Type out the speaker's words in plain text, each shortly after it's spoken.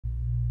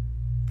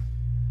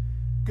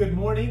Good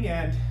morning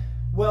and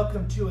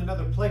welcome to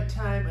another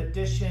Playtime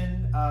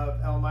edition of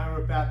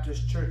Elmira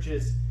Baptist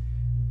Church's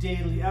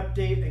Daily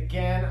Update.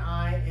 Again,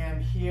 I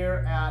am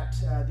here at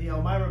the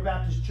Elmira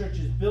Baptist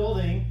Church's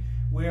building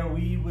where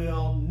we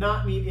will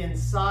not meet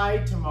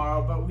inside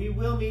tomorrow, but we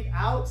will meet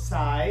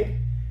outside,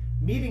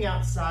 meeting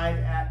outside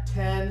at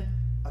 10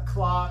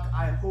 o'clock.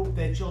 I hope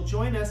that you'll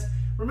join us.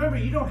 Remember,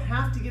 you don't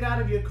have to get out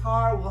of your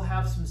car. We'll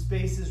have some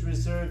spaces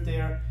reserved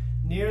there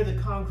near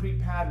the concrete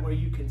pad where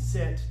you can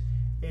sit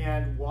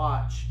and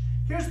watch.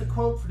 Here's the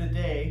quote for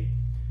today.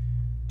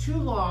 Too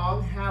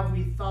long have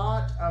we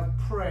thought of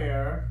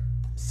prayer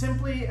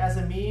simply as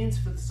a means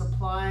for the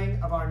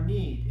supplying of our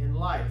need in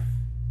life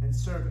and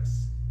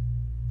service.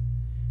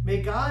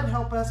 May God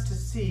help us to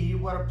see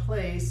what a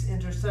place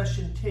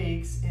intercession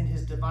takes in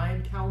His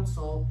divine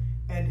counsel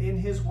and in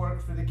His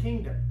work for the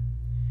kingdom.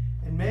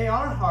 And may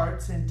our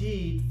hearts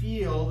indeed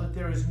feel that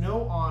there is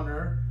no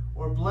honor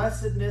or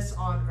blessedness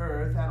on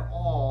earth at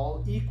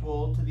all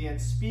equal to the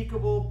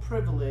unspeakable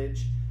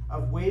privilege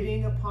of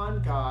waiting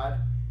upon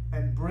God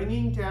and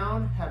bringing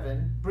down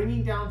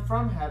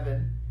from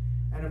heaven,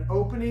 and of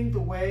opening the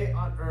way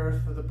on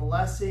earth for the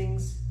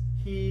blessings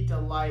He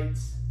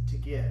delights to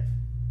give.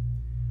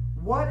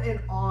 What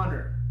an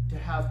honor to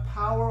have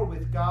power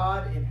with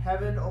God in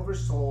heaven over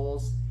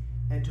souls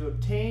and to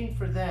obtain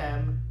for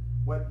them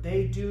what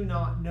they do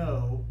not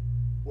know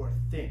or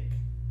think.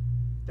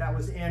 That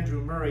was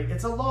Andrew Murray.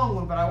 It's a long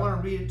one, but I want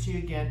to read it to you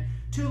again.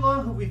 Too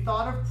long have we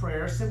thought of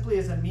prayer simply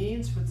as a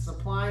means for the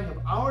supplying of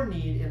our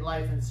need in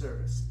life and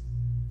service.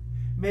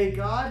 May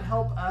God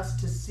help us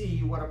to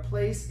see what a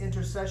place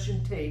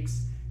intercession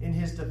takes in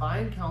His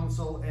divine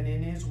counsel and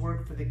in His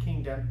work for the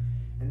kingdom.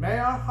 And may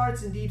our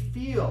hearts indeed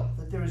feel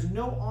that there is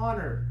no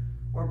honor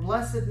or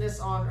blessedness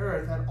on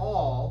earth at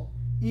all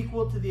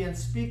equal to the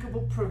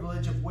unspeakable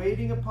privilege of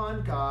waiting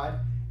upon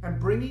God and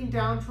bringing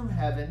down from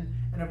heaven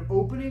and of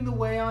opening the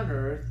way on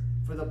earth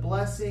for the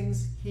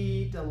blessings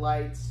He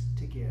delights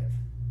to give.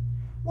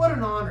 What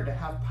an honor to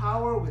have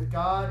power with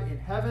God in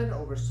heaven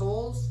over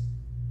souls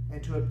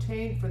and to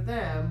obtain for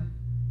them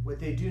what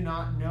they do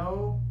not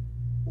know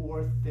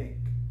or think.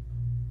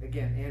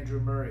 Again,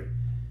 Andrew Murray.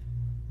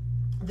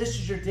 This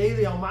is your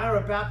daily Elmira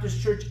Baptist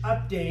Church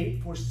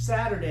update for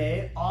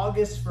Saturday,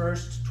 August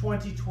 1st,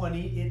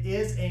 2020. It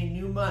is a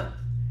new month.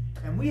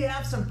 And we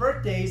have some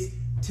birthdays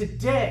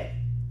today.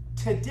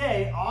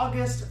 Today,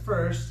 August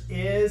 1st,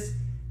 is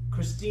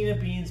Christina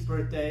Bean's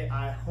birthday.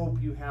 I hope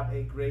you have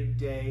a great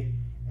day,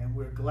 and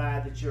we're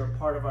glad that you're a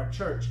part of our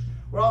church.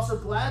 We're also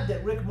glad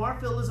that Rick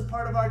Marfield is a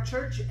part of our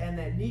church and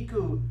that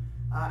Niku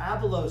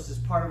Abelos is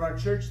part of our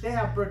church. They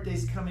have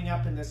birthdays coming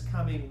up in this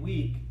coming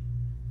week.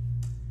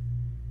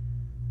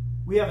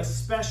 We have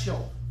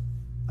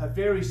a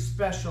very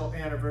special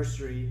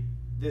anniversary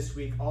this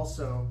week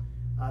also.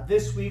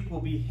 This week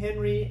will be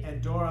Henry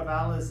and Dora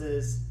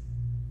Valles'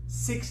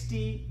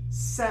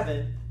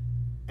 67th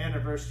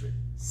anniversary.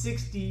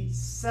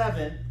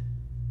 67th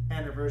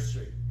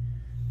anniversary.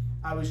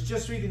 I was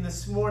just reading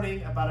this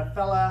morning about a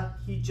fella,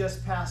 he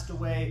just passed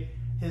away.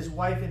 His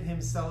wife and him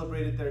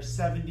celebrated their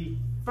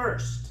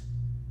 71st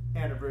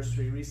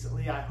anniversary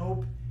recently. I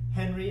hope,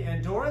 Henry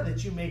and Dora,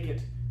 that you make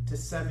it to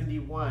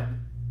 71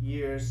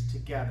 years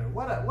together.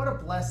 What a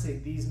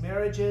blessing, these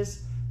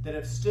marriages that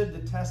have stood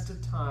the test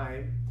of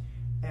time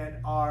and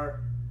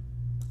are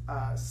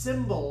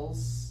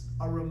symbols,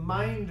 are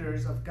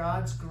reminders of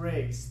God's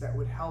grace that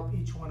would help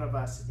each one of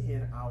us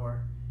in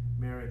our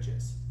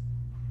marriages.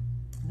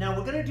 Now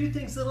we're going to do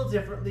things a little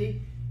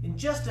differently. In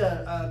just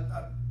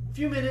a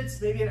few minutes,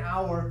 maybe an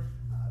hour,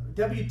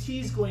 WT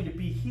is going to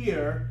be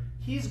here.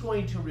 He's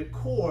going to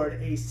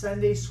record a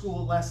Sunday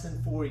school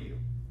lesson for you.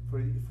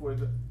 He's going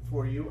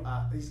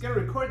to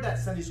record that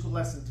Sunday school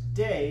lesson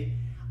today.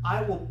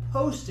 I will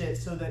post it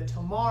so that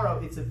tomorrow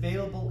it's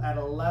available at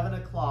 11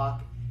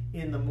 o'clock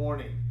in the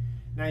morning.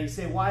 Now you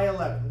say, why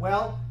 11?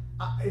 Well,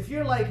 if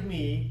you're like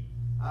me,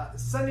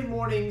 Sunday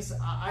mornings,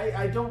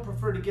 I don't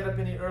prefer to get up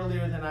any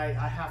earlier than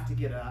I have to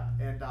get up,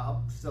 and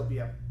I'll still be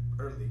up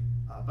early.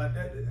 But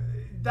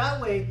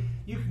that way,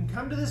 you can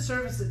come to the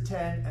service at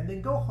 10 and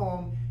then go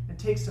home and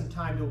take some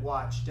time to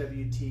watch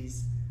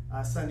WT's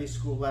Sunday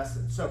school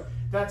lesson. So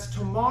that's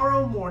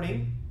tomorrow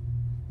morning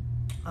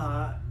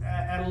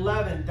at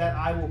 11 that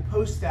I will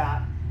post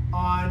that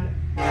on...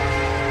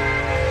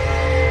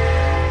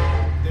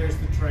 There's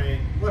the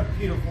train. What a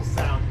beautiful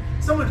sound.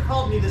 Someone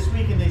called me this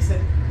week and they said,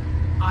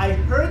 I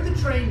heard the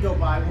train go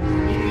by when we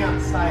were meeting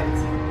outside.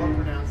 It's even more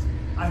pronounced.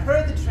 I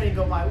heard the train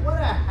go by. What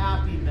a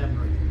happy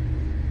memory.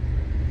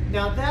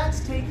 Now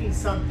that's taking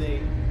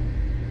something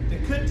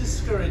that could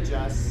discourage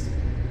us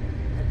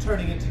and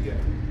turning it to good.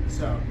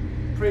 So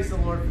praise the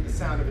Lord for the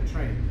sound of a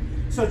train.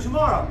 So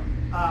tomorrow,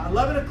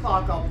 11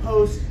 o'clock, I'll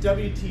post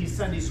WT's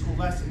Sunday school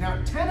lesson. Now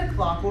at 10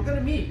 o'clock, we're going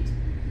to meet.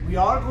 We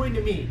are going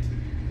to meet.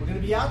 We're going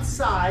to be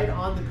outside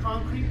on the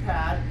concrete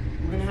pad.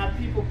 We're going to have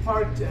people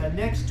parked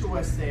next to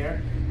us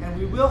there. And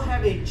we will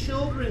have a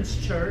children's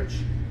church.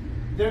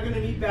 They're going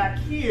to meet back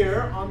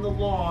here on the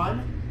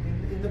lawn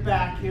in the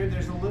back here.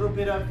 There's a little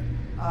bit of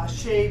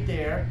shade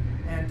there.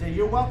 And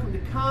you're welcome to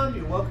come.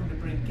 You're welcome to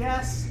bring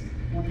guests.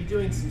 We'll be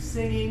doing some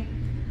singing.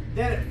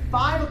 Then at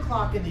 5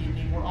 o'clock in the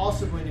evening, we're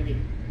also going to meet.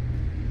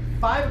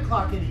 5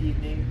 o'clock in the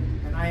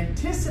evening, and I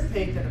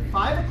anticipate that at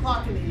 5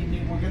 o'clock in the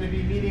evening, we're going to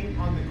be meeting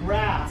on the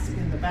grass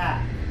in the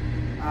back.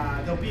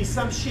 There'll be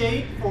some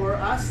shade for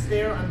us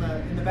there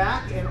in the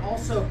back, and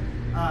also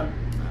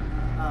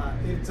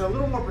it's a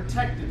little more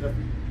protected. The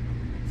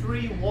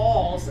 3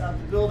 walls of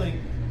the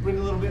building bring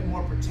a little bit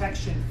more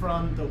protection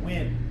from the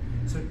wind.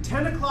 So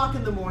 10 o'clock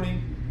in the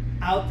morning,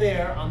 out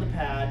there on the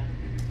pad,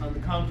 on the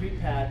concrete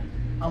pad.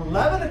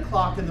 11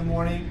 o'clock in the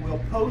morning, we'll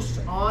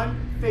post on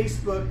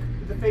Facebook,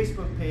 the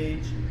Facebook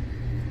page,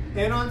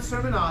 and on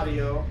Sermon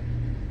Audio,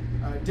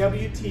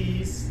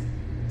 WT's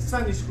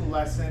Sunday school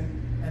lesson.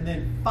 And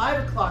then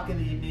 5 o'clock in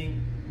the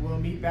evening, we'll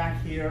meet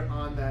back here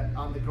on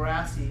the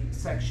grassy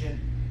section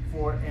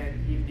for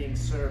an evening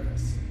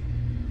service.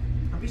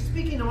 I'll be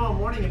speaking tomorrow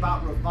morning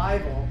about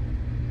revival,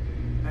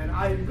 and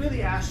I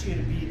really ask you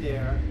to be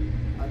there.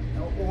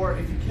 Or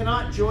if you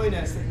cannot join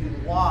us, that you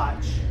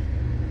watch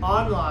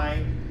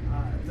online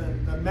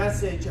the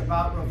message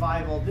about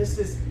revival.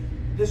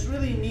 This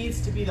really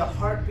needs to be the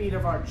heartbeat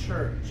of our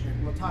church,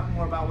 and we'll talk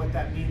more about what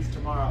that means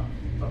tomorrow.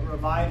 But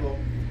revival.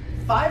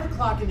 5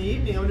 o'clock in the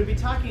evening, I'm going to be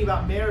talking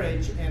about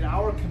marriage and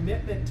our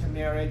commitment to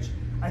marriage.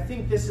 I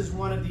think this is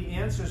one of the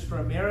answers for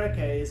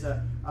America, is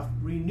a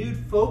renewed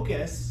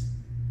focus,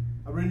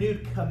 a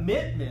renewed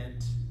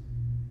commitment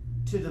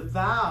to the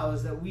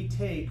vows that we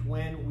take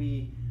when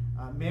we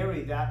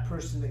marry that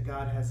person that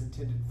God has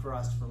intended for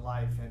us for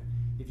life. And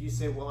if you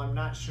say, well, I'm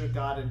not sure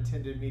God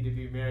intended me to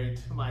be married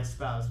to my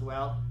spouse,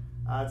 well,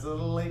 it's a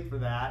little late for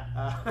that.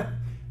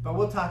 But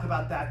we'll talk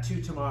about that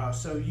too tomorrow.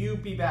 So you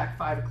be back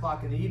 5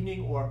 o'clock in the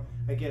evening, or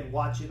again,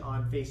 watch it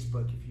on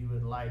Facebook if you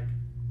would like.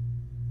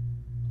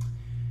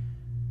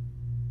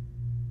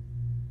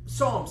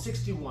 Psalm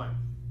 61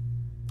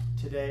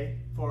 today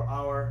for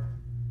our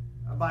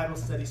Bible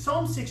study.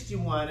 Psalm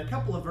 61, a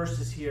couple of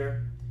verses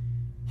here.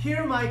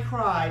 Hear my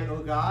cry, O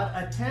God,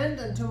 attend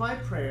unto my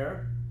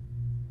prayer.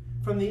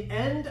 From the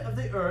end of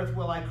the earth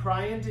will I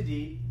cry unto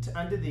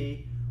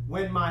thee,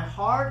 when my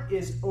heart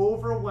is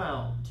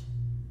overwhelmed.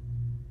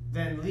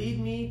 Then lead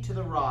me to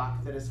the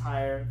rock that is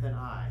higher than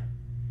I.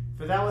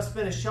 For thou hast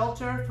been a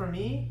shelter for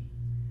me,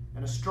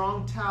 and a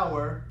strong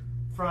tower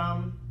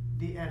from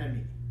the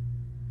enemy.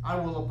 I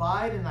will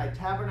abide in thy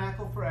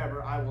tabernacle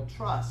forever. I will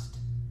trust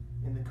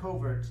in the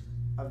covert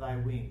of thy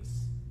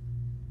wings.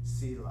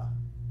 Selah.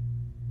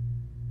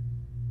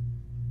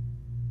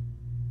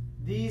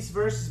 These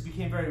verses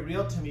became very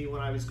real to me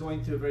when I was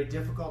going through a very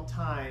difficult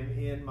time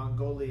in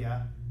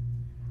Mongolia.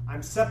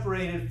 I'm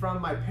separated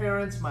from my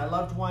parents, my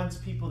loved ones,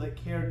 people that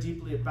care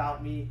deeply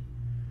about me.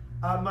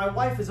 My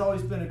wife has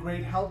always been a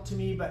great help to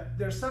me, but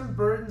there's some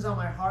burdens on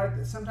my heart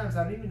that sometimes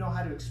I don't even know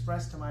how to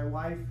express to my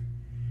wife.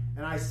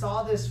 And I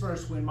saw this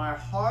verse, when my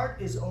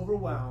heart is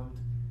overwhelmed,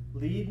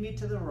 lead me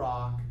to the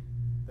rock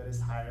that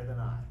is higher than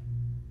I.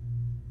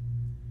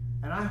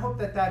 And I hope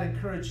that that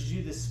encourages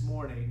you this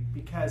morning,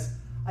 because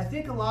I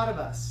think a lot of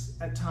us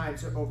at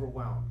times are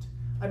overwhelmed.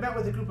 I met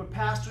with a group of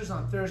pastors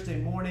on Thursday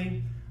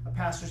morning,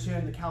 pastors here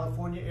in the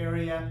California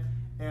area,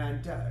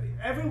 and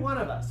every one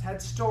of us had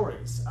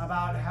stories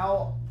about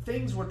how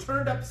things were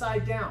turned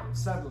upside down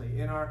suddenly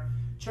in our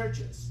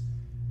churches,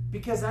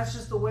 because that's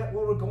just what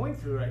we're going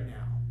through right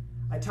now.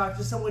 I talked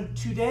to someone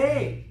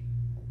today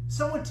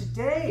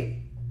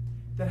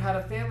that had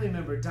a family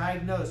member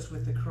diagnosed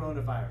with the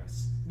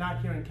coronavirus, not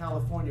here in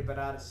California, but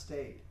out of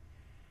state.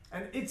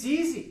 And it's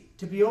easy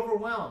to be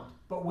overwhelmed,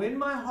 but when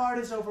my heart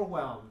is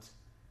overwhelmed,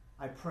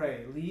 I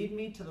pray, lead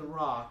me to the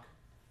rock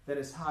that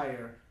is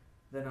higher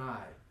than I.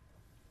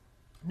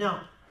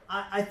 Now,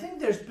 I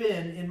think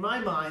in my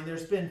mind,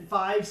 there's been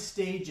 5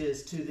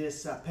 stages to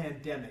this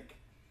pandemic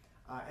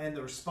and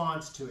the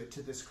response to it,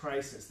 to this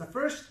crisis. The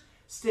first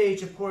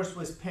stage, of course,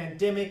 was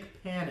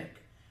pandemic panic.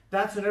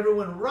 That's when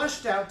everyone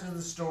rushed out to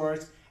the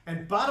stores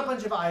and bought a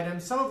bunch of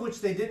items, some of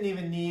which they didn't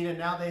even need, and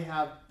now they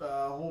have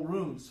whole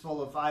rooms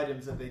full of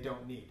items that they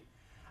don't need.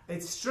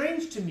 It's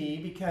strange to me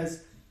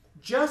because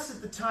just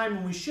at the time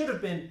when we should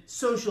have been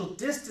social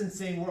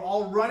distancing, we're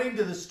all running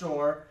to the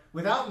store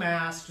without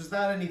masks,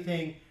 without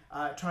anything,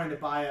 trying to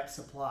buy up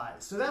supplies.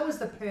 So that was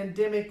the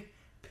pandemic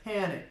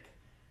panic.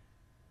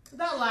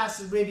 That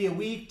lasted maybe a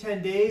week,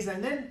 10 days,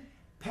 and then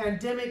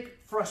pandemic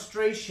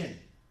frustration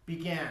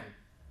began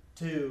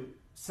to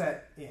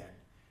set in.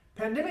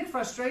 Pandemic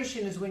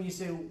frustration is when you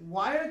say,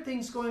 why aren't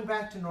things going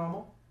back to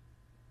normal?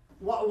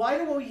 Why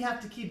do we have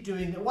to keep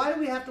doing that? Why do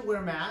we have to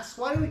wear masks?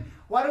 Why do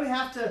we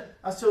have to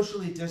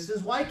socially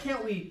distance? Why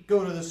can't we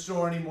go to the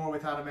store anymore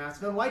without a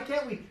mask on? Why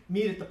can't we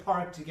meet at the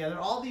park together?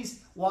 All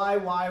these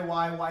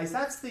whys.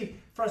 That's the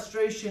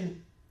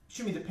frustration,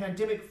 the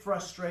pandemic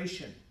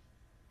frustration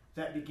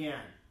that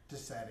began to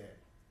set in.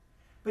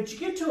 But you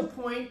get to a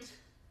point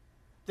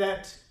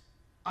that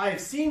I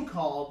have seen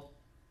called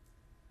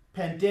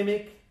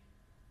pandemic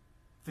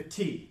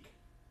fatigue.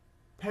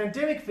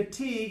 Pandemic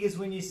fatigue is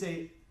when you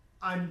say,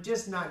 I'm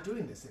just not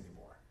doing this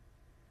anymore.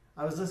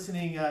 I was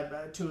listening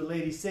to a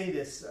lady say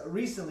this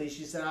recently.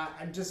 She said,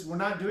 we're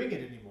not doing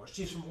it anymore.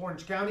 She's from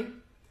Orange County.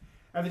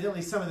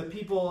 Evidently, some of the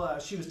people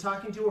she was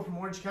talking to were from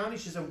Orange County.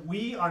 She said,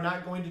 we are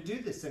not going to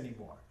do this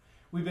anymore.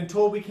 We've been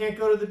told we can't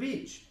go to the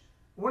beach.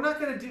 We're not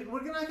going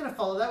to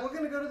follow that. We're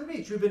going to go to the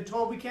beach. We've been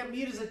told we can't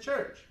meet as a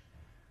church.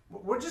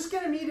 We're just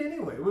going to meet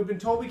anyway. We've been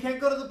told we can't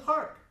go to the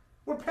park.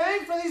 We're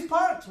paying for these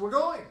parks. We're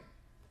going.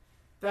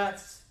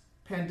 That's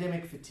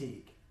pandemic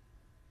fatigue.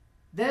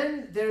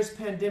 Then there's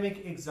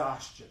pandemic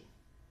exhaustion.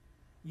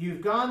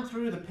 You've gone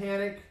through the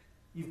panic.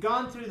 You've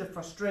gone through the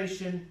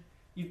frustration.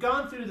 You've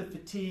gone through the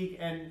fatigue.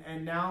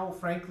 And now,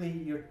 frankly,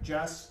 you're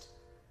just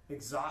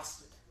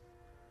exhausted.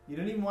 You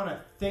don't even want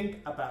to think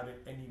about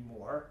it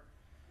anymore.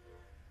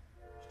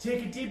 You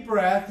take a deep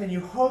breath and you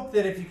hope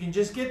that if you can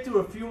just get through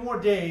a few more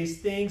days,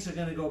 things are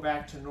going to go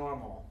back to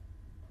normal.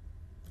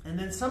 And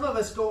then some of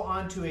us go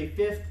on to a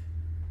fifth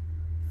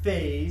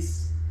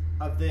phase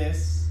of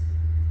this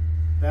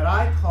that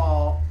I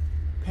call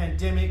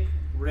pandemic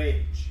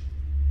rage.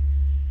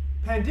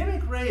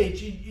 Pandemic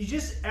rage, you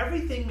just,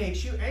 everything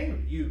makes you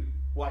angry. You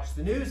watch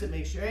the news, it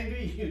makes you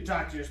angry. You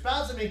talk to your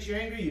spouse, it makes you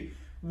angry.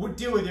 You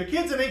deal with your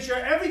kids, it makes you,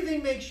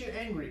 everything makes you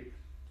angry.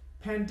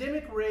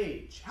 Pandemic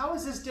rage. How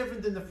is this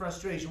different than the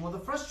frustration? Well, the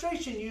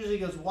frustration usually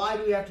goes, why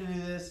do we have to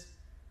do this?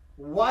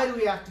 Why do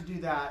we have to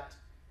do that?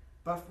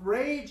 But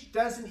rage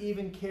doesn't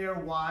even care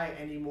why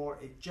anymore.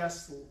 It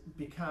just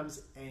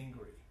becomes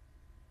angry.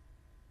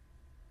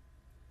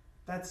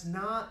 That's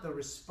not the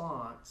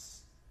response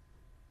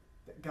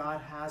that God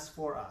has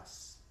for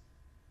us.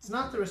 It's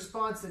not the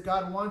response that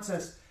God wants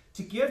us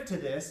to give to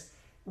this.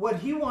 What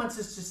he wants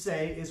us to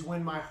say is,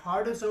 when my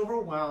heart is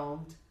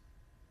overwhelmed,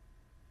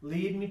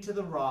 lead me to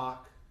the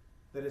rock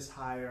that is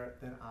higher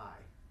than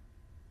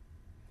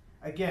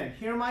I. Again,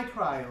 hear my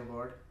cry, O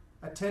Lord.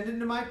 Attend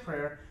unto my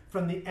prayer.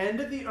 From the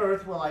end of the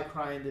earth will I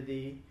cry unto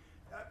thee.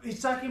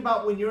 He's talking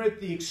about when you're at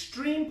the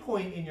extreme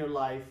point in your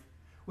life.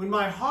 When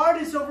my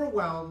heart is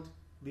overwhelmed,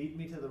 lead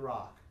me to the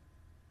rock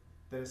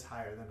that is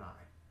higher than I.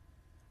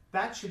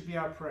 That should be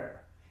our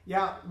prayer.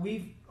 Yeah,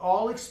 we've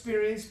all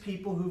experienced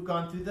people who've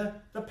gone through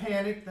the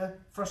panic, the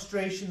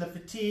frustration, the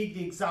fatigue,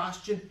 the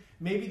exhaustion.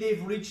 Maybe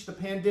they've reached the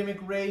pandemic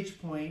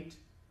rage point.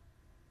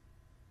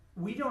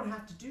 We don't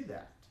have to do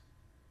that.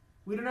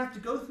 We don't have to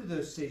go through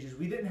those stages.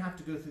 We didn't have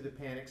to go through the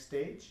panic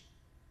stage,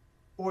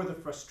 or the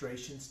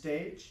frustration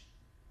stage,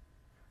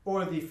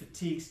 or the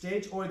fatigue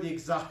stage, or the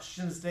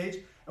exhaustion stage.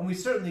 And we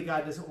certainly,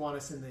 God doesn't want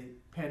us in the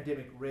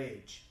pandemic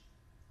rage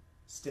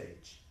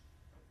stage.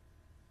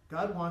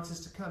 God wants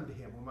us to come to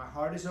him when my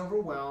heart is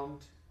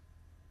overwhelmed.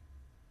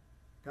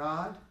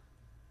 God,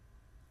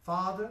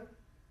 Father,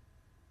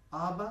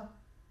 Abba,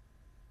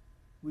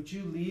 would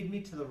you lead me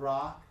to the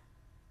rock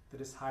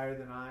that is higher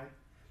than I?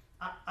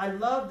 I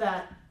love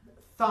that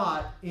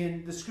thought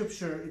in the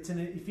scripture. It's in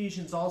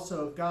Ephesians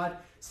also, of God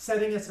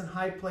setting us in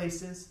high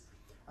places.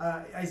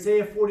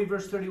 Isaiah 40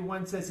 verse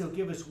 31 says he'll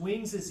give us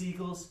wings as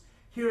eagles.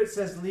 Here it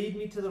says, lead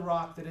me to the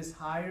rock that is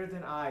higher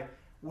than I.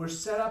 We're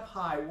set up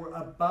high. We're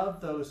above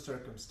those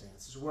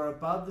circumstances. We're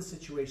above the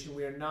situation.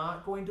 We are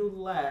not going to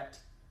let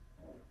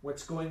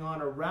what's going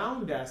on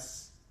around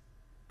us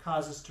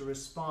cause us to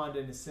respond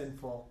in a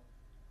sinful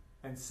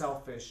and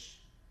selfish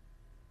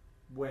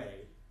way,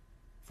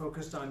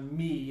 focused on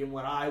me and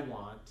what I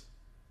want.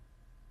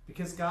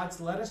 Because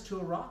God's led us to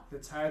a rock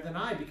that's higher than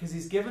I, because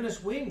he's given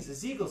us wings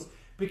as eagles,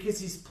 because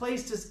he's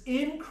placed us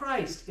in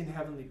Christ in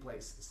heavenly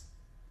places.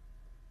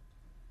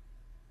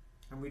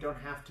 And we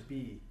don't have to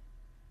be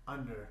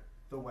under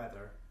the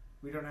weather.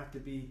 We don't have to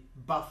be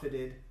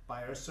buffeted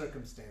by our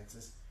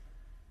circumstances.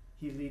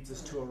 He leads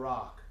us to a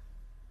rock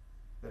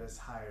that is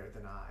higher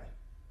than I.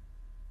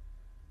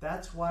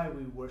 That's why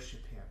we worship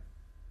him.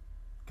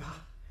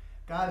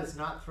 God is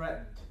not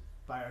threatened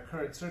by our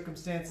current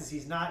circumstances.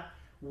 He's not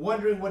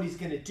wondering what he's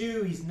going to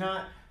do. He's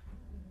not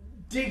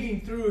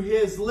digging through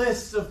his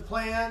lists of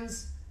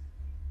plans.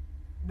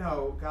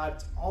 No,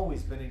 God's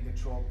always been in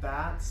control.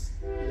 That's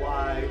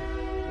why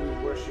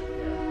we worship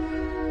him.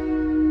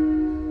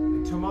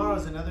 And tomorrow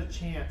is another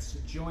chance to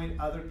join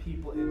other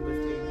people in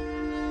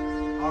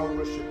lifting our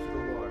worship to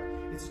the Lord.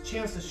 It's a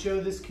chance to show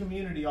this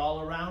community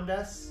all around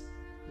us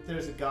that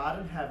there's a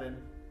God in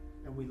heaven,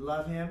 and we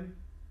love him,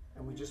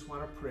 and we just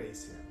want to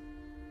praise him.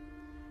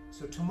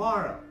 So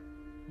tomorrow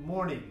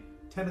morning,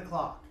 10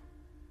 o'clock,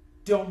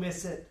 don't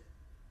miss it.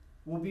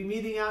 We'll be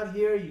meeting out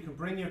here. You can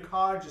bring your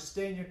car, just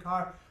stay in your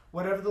car.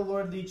 Whatever the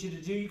Lord leads you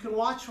to do. You can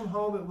watch from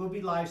home. It will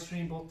be live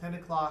streamed, both 10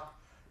 o'clock.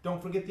 Don't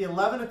forget the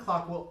 11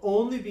 o'clock will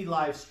only be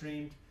live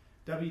streamed.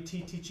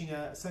 WT teaching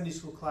a Sunday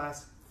school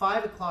class.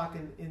 5 o'clock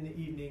in the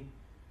evening.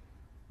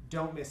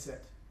 Don't miss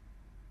it.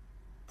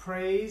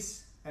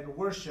 Praise and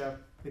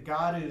worship the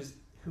God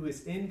who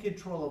is in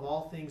control of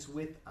all things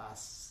with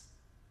us.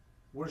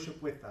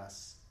 Worship with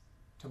us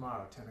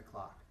tomorrow, 10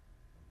 o'clock.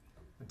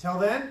 Until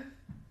then,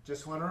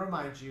 just want to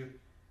remind you,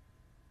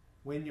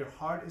 when your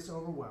heart is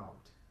overwhelmed,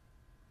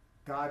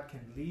 God can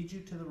lead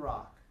you to the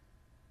rock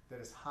that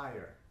is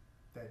higher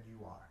than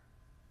you are.